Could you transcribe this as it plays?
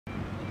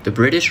The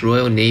British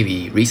Royal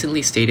Navy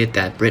recently stated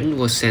that Britain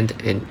will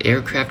send an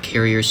aircraft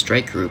carrier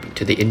strike group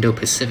to the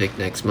Indo-Pacific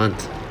next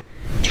month.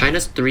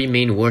 China's 3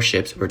 main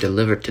warships were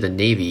delivered to the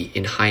Navy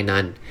in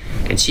Hainan,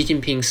 and Xi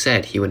Jinping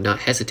said he would not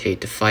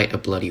hesitate to fight a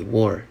bloody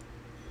war.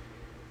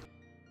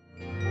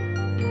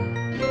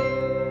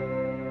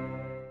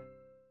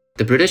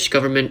 The British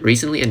government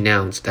recently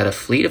announced that a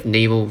fleet of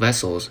naval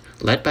vessels,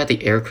 led by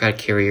the aircraft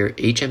carrier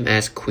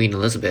HMS Queen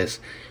Elizabeth,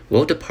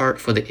 will depart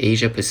for the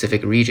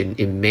Asia-Pacific region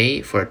in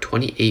May for a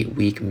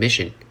 28-week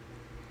mission.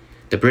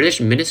 The British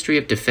Ministry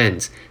of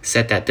Defense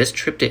said that this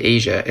trip to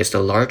Asia is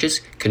the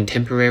largest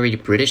contemporary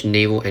British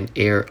naval and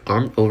air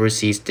armed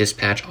overseas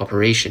dispatch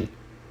operation.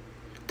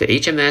 The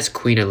HMS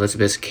Queen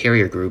Elizabeth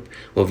carrier group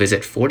will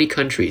visit 40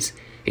 countries,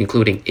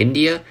 including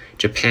India,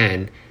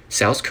 Japan,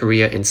 South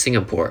Korea, and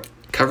Singapore,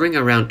 covering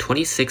around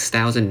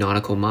 26,000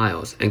 nautical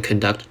miles, and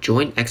conduct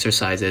joint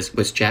exercises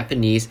with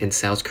Japanese and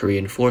South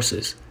Korean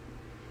forces.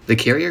 The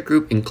carrier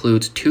group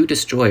includes 2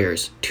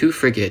 destroyers, 2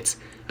 frigates,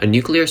 a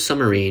nuclear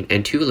submarine,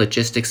 and 2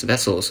 logistics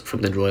vessels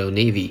from the Royal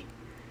Navy.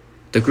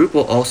 The group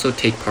will also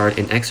take part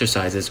in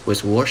exercises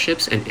with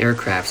warships and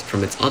aircrafts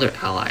from its other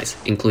allies,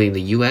 including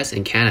the US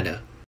and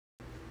Canada.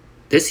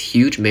 This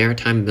huge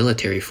maritime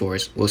military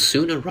force will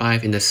soon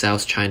arrive in the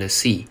South China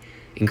Sea,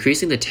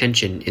 increasing the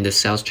tension in the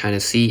South China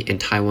Sea and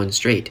Taiwan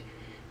Strait.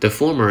 The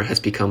former has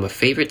become a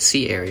favorite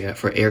sea area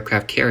for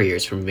aircraft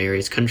carriers from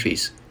various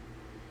countries.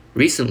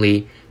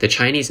 Recently, the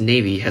Chinese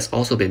Navy has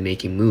also been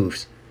making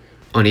moves.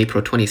 On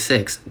April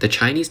 26, the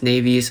Chinese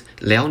Navy's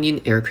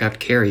Liaoning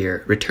aircraft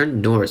carrier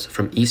returned north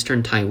from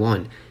eastern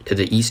Taiwan to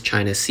the East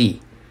China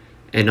Sea.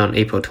 And on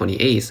April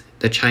 28,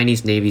 the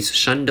Chinese Navy's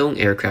Shandong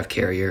aircraft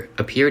carrier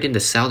appeared in the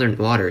southern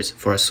waters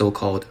for a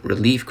so-called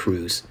relief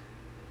cruise.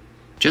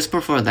 Just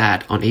before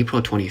that, on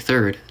April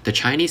 23rd, the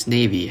Chinese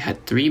Navy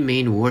had 3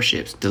 main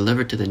warships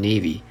delivered to the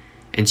Navy,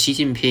 and Xi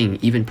Jinping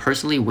even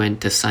personally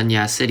went to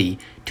Sanya City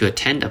to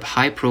attend a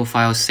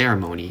high-profile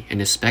ceremony and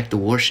inspect the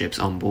warships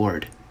on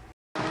board.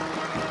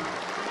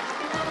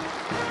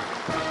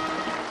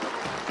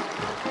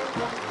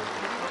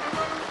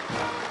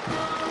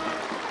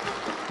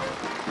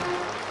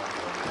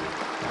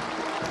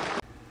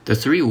 The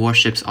 3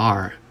 warships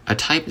are a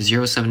Type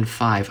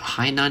 075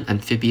 Hainan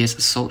amphibious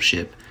assault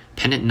ship,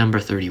 pennant number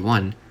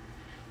 31,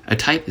 a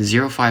Type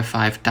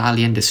 055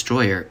 Dalian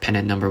destroyer,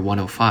 pennant number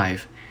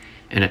 105,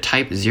 and a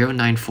Type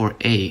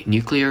 094A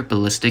nuclear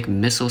ballistic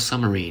missile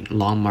submarine,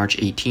 Long March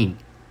 18.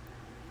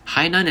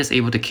 Hainan is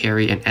able to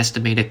carry an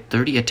estimated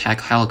 30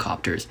 attack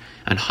helicopters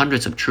and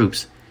hundreds of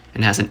troops,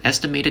 and has an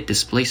estimated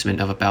displacement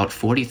of about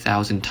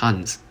 40,000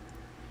 tons.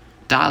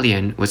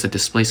 Dalian, with a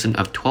displacement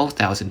of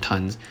 12,000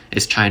 tons,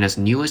 is China's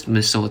newest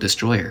missile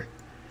destroyer.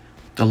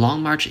 The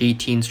Long March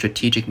 18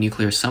 strategic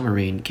nuclear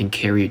submarine can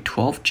carry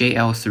 12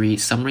 JL-3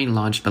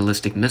 submarine-launched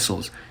ballistic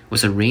missiles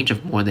with a range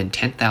of more than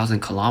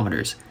 10,000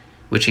 kilometers,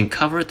 which can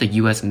cover the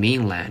U.S.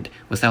 mainland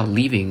without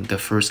leaving the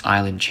first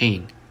island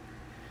chain.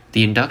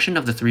 The induction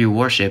of the 3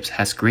 warships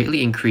has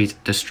greatly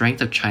increased the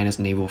strength of China's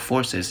naval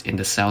forces in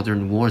the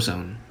southern war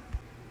zone.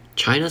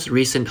 China's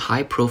recent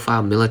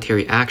high-profile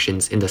military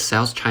actions in the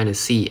South China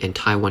Sea and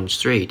Taiwan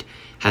Strait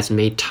has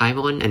made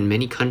Taiwan and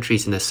many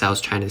countries in the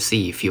South China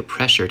Sea feel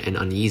pressured and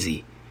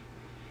uneasy.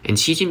 And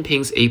Xi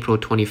Jinping's April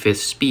 25th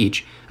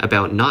speech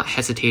about not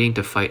hesitating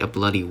to fight a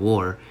bloody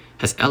war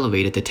has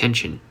elevated the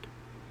tension.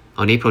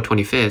 On April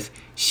 25th,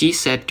 Xi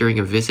said during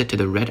a visit to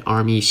the Red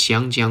Army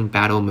Xiangjiang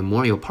Battle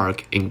Memorial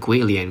Park in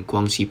Guilian,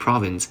 Guangxi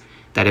Province,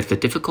 that if the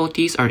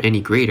difficulties are any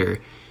greater,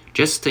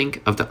 just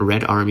think of the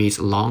Red Army's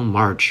long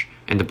march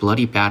and the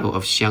bloody Battle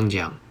of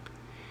Xiangjiang.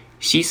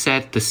 Xi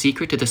said the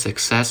secret to the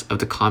success of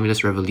the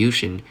Communist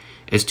Revolution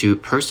is to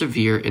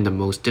persevere in the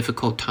most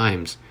difficult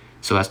times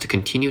so as to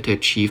continue to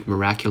achieve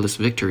miraculous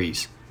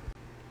victories.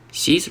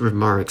 Xi's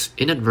remarks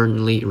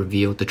inadvertently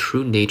revealed the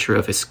true nature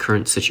of his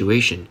current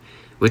situation,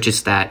 which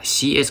is that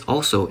Xi is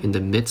also in the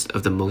midst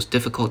of the most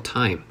difficult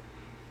time.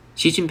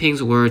 Xi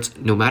Jinping's words,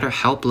 no matter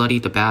how bloody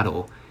the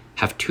battle,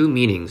 have 2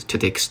 meanings to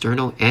the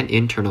external and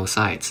internal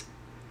sides.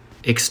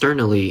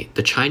 Externally,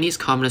 the Chinese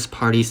Communist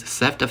Party's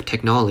theft of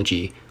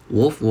technology,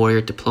 wolf warrior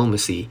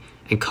diplomacy,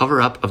 and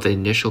cover-up of the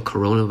initial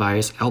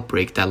coronavirus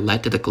outbreak that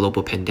led to the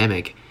global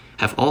pandemic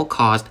have all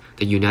caused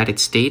the United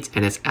States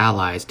and its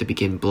allies to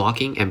begin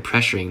blocking and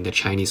pressuring the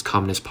Chinese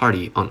Communist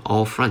Party on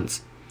all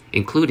fronts,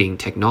 including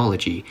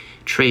technology,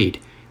 trade,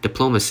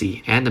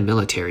 diplomacy, and the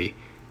military,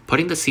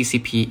 putting the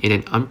CCP in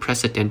an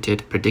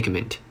unprecedented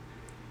predicament.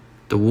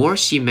 The war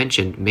Xi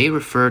mentioned may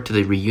refer to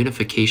the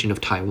reunification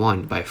of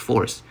Taiwan by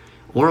force,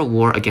 or a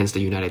war against the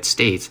United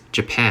States,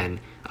 Japan,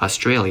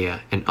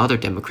 Australia, and other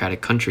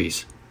democratic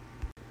countries.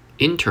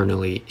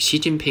 Internally, Xi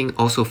Jinping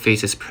also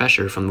faces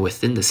pressure from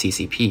within the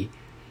CCP.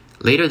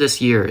 Later this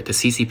year, the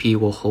CCP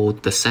will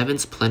hold the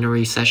 7th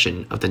plenary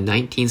session of the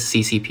 19th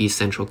CCP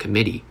Central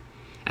Committee,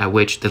 at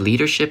which the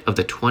leadership of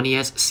the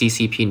 20th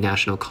CCP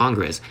National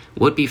Congress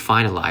would be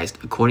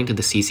finalized according to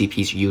the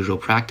CCP's usual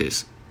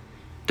practice.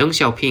 Deng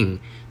Xiaoping,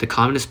 the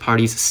Communist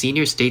Party's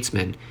senior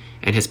statesman,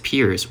 and his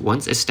peers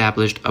once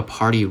established a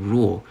party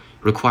rule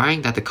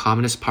requiring that the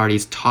Communist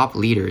Party's top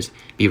leaders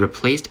be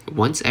replaced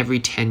once every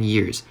 10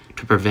 years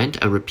to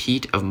prevent a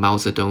repeat of Mao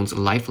Zedong's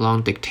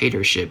lifelong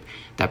dictatorship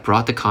that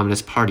brought the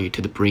Communist Party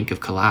to the brink of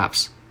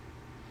collapse.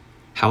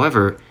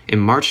 However, in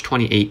March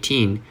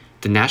 2018,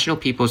 the National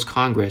People's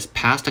Congress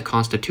passed a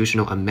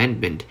constitutional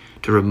amendment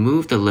to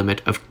remove the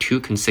limit of 2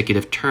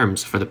 consecutive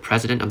terms for the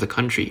president of the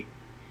country.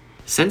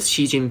 Since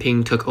Xi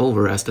Jinping took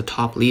over as the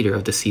top leader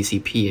of the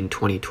CCP in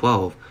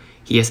 2012,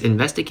 he has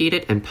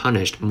investigated and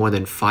punished more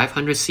than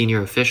 500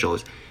 senior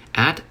officials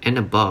at and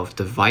above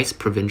the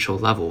vice-provincial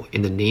level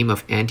in the name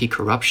of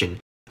anti-corruption,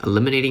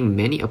 eliminating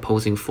many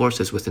opposing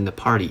forces within the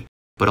party,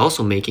 but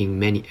also making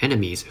many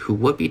enemies who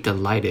would be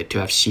delighted to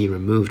have Xi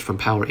removed from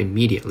power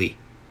immediately.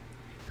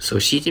 So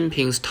Xi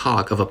Jinping's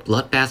talk of a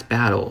bloodbath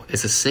battle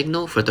is a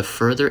signal for the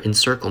further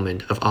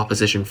encirclement of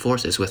opposition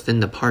forces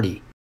within the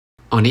party.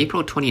 On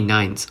April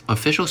 29th,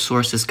 official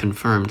sources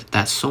confirmed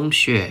that Song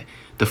Xue,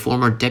 the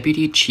former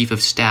deputy chief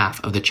of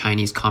staff of the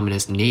Chinese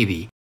Communist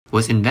Navy,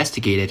 was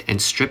investigated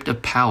and stripped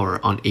of power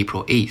on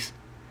April 8th.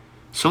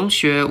 Song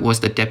Xue was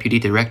the deputy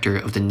director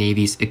of the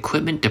Navy's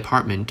Equipment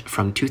Department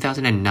from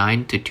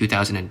 2009 to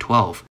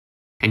 2012,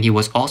 and he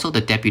was also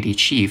the deputy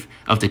chief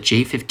of the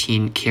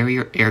J-15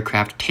 carrier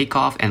aircraft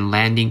takeoff and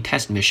landing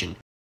test mission,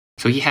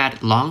 so he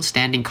had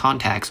long-standing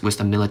contacts with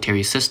the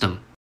military system.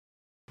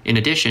 In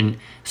addition,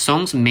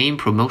 Song's main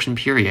promotion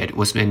period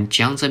was when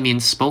Jiang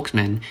Zemin's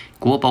spokesmen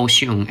Guo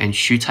Baoxiong and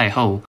Xu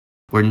Caihou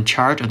were in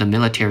charge of the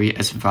military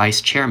as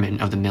vice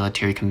chairman of the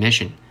Military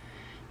Commission,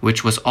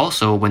 which was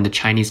also when the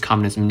Chinese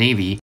Communist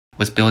Navy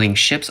was building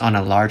ships on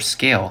a large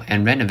scale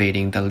and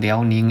renovating the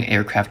Liaoning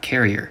aircraft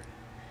carrier.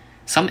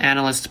 Some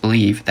analysts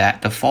believe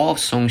that the fall of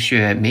Song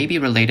Xue may be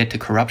related to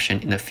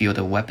corruption in the field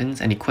of weapons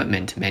and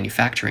equipment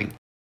manufacturing,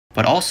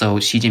 but also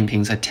Xi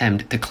Jinping's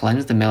attempt to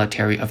cleanse the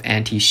military of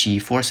anti-Xi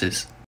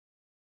forces.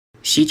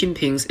 Xi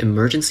Jinping's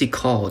emergency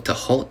call to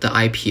halt the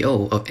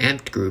IPO of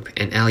Ant Group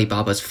and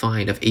Alibaba's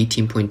fine of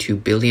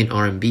 18.2 billion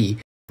RMB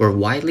were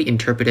widely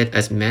interpreted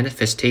as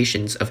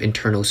manifestations of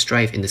internal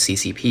strife in the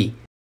CCP.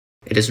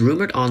 It is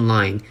rumored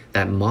online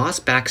that Ma's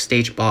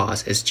backstage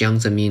boss is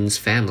Jiang Zemin's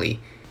family,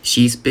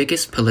 Xi's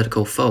biggest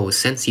political foe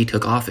since he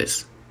took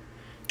office.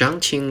 Zhang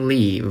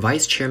Qingli,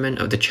 vice chairman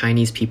of the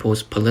Chinese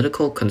People's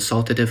Political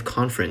Consultative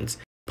Conference,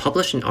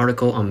 published an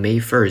article on May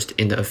 1st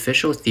in the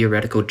official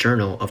theoretical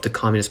journal of the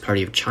Communist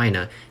Party of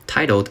China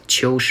titled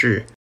Qiu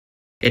Shi.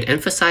 It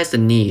emphasized the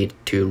need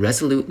to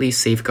resolutely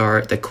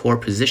safeguard the core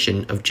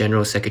position of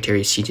General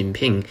Secretary Xi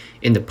Jinping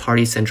in the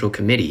Party Central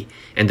Committee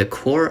and the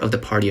core of the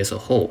party as a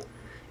whole,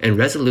 and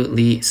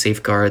resolutely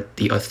safeguard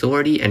the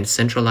authority and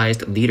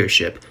centralized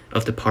leadership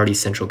of the Party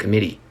Central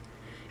Committee,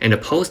 and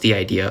oppose the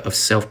idea of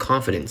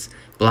self-confidence,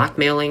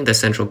 blackmailing the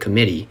Central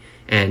Committee,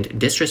 and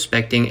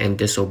disrespecting and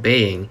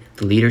disobeying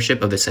the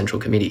leadership of the Central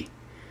Committee.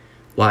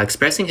 While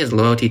expressing his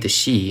loyalty to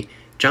Xi,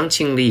 Zhang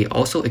Qingli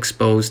also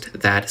exposed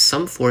that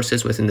some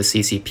forces within the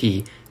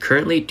CCP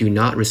currently do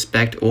not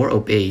respect or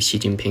obey Xi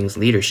Jinping's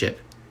leadership.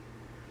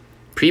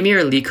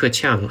 Premier Li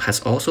Keqiang has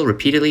also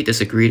repeatedly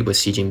disagreed with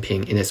Xi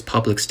Jinping in his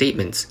public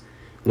statements.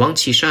 Wang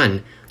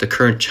Qishan, the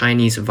current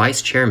Chinese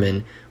vice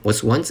chairman,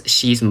 was once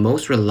Xi's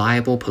most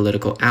reliable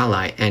political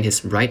ally and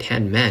his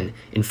right-hand man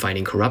in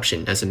fighting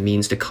corruption as a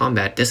means to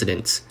combat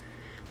dissidents.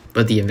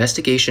 But the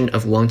investigation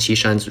of Wang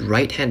Qishan's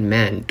right-hand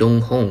man,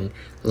 Dong Hong,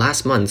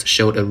 last month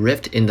showed a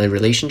rift in the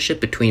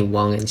relationship between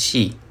Wang and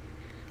Xi.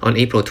 On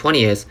April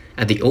 20th,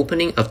 at the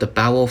opening of the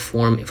Bao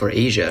Forum for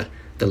Asia,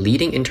 the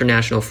leading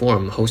international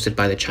forum hosted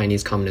by the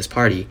Chinese Communist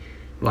Party,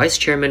 Vice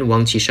Chairman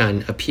Wang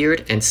Qishan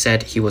appeared and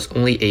said he was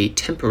only a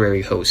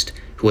temporary host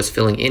who was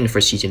filling in for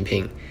Xi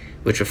Jinping,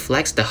 which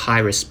reflects the high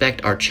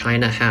respect our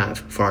China have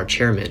for our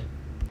chairman.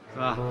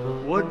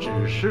 我只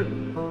是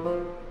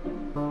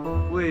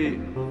为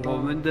我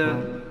们的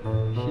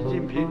习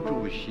近平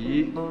主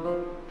席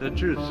的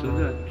致辞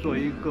呢做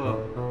一个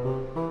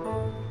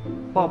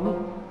报幕，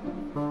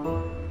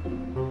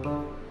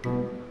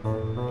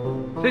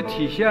这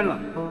体现了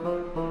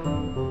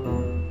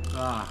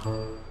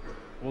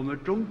我们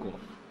中国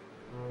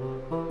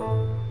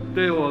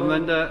对我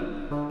们的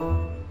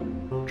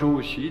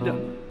主席的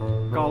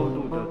高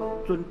度的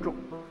尊重。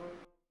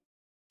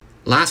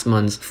 Last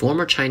month,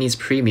 former Chinese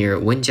Premier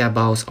Wen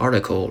Jiabao's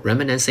article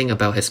reminiscing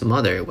about his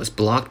mother was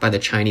blocked by the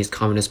Chinese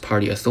Communist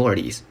Party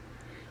authorities.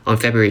 On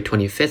February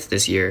 25th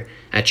this year,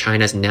 at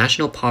China's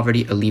National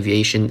Poverty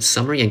Alleviation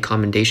Summary and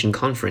Commendation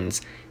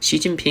Conference, Xi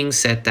Jinping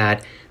said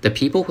that the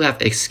people who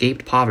have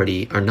escaped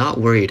poverty are not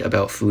worried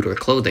about food or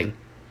clothing.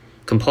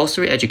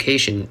 Compulsory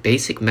education,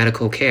 basic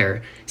medical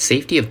care,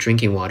 safety of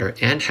drinking water,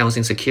 and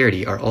housing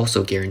security are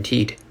also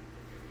guaranteed.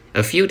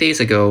 A few days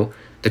ago,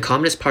 the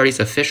Communist Party's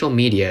official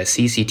media,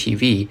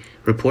 CCTV,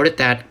 reported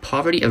that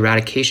poverty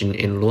eradication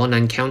in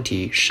Luonan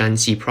County,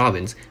 Shanxi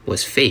Province,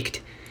 was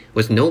faked,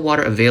 with no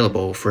water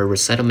available for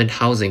resettlement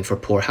housing for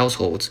poor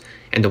households,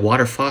 and the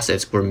water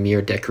faucets were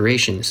mere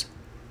decorations.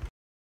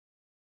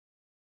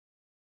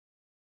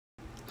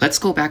 Let's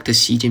go back to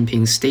Xi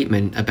Jinping's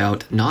statement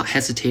about not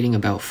hesitating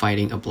about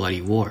fighting a bloody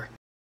war.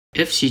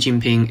 If Xi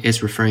Jinping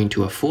is referring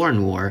to a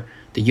foreign war,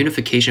 the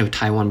unification of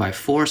Taiwan by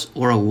force,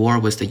 or a war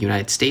with the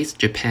United States,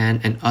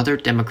 Japan, and other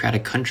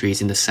democratic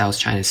countries in the South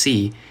China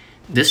Sea,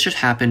 this should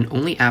happen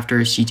only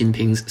after Xi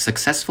Jinping's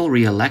successful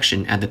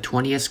re-election at the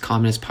 20th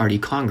Communist Party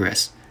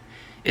Congress.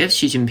 If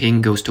Xi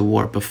Jinping goes to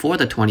war before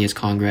the 20th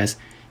Congress,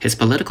 his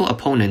political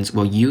opponents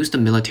will use the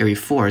military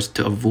force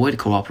to avoid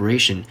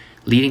cooperation,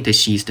 leading to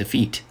Xi's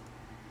defeat.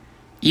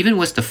 Even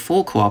with the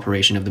full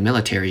cooperation of the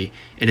military,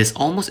 it is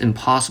almost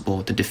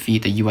impossible to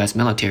defeat the US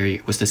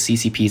military with the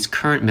CCP's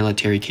current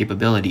military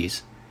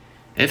capabilities.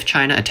 If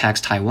China attacks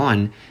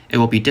Taiwan, it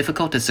will be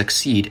difficult to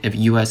succeed if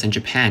US and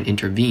Japan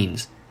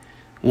intervenes.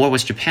 War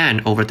with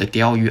Japan over the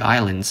Diaoyu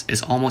Islands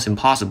is almost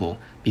impossible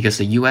because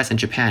the US and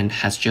Japan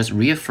has just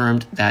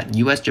reaffirmed that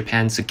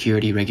US-Japan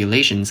security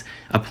regulations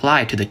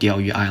apply to the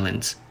Diaoyu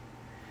Islands.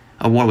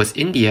 A war with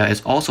India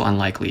is also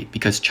unlikely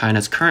because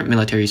China's current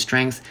military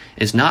strength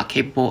is not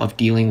capable of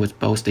dealing with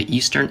both the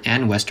eastern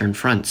and western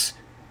fronts.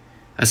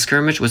 A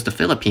skirmish with the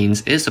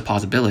Philippines is a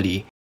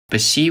possibility,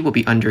 but Xi will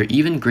be under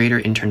even greater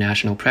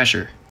international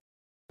pressure.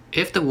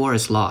 If the war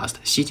is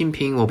lost, Xi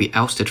Jinping will be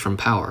ousted from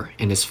power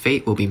and his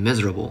fate will be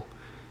miserable.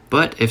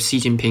 But if Xi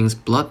Jinping's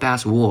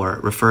bloodbath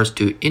war refers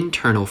to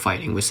internal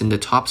fighting within the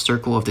top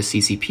circle of the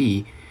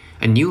CCP,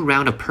 a new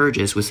round of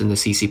purges within the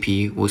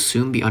CCP will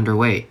soon be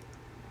underway.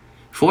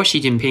 For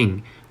Xi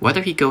Jinping,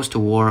 whether he goes to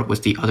war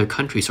with the other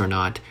countries or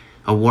not,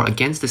 a war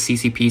against the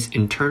CCP's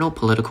internal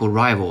political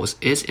rivals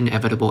is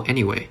inevitable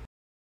anyway.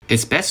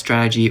 His best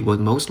strategy would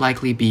most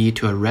likely be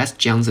to arrest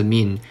Jiang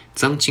Zemin,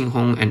 Zheng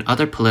Qinghong, and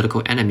other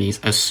political enemies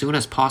as soon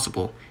as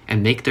possible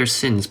and make their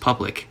sins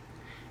public.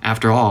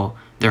 After all,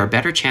 there are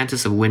better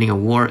chances of winning a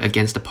war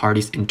against the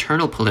party's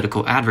internal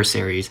political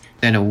adversaries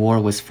than a war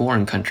with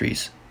foreign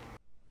countries.